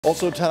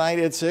Also tonight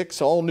at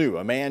 6, all new.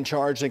 A man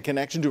charged in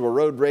connection to a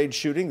road rage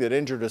shooting that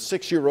injured a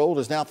 6-year-old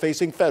is now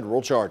facing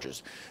federal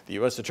charges. The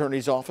U.S.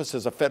 Attorney's Office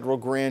says a federal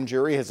grand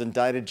jury has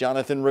indicted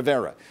Jonathan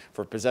Rivera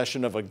for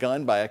possession of a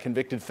gun by a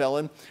convicted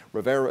felon.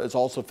 Rivera is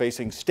also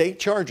facing state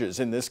charges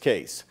in this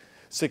case.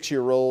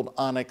 6-year-old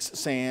Onyx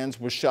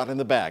Sands was shot in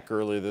the back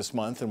earlier this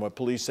month in what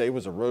police say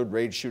was a road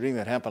rage shooting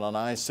that happened on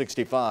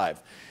I-65.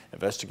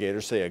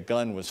 Investigators say a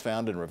gun was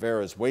found in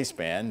Rivera's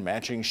waistband,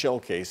 matching shell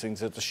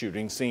casings at the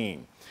shooting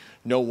scene.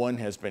 No one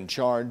has been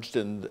charged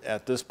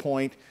at this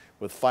point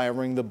with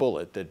firing the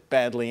bullet that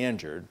badly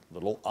injured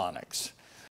little Onyx.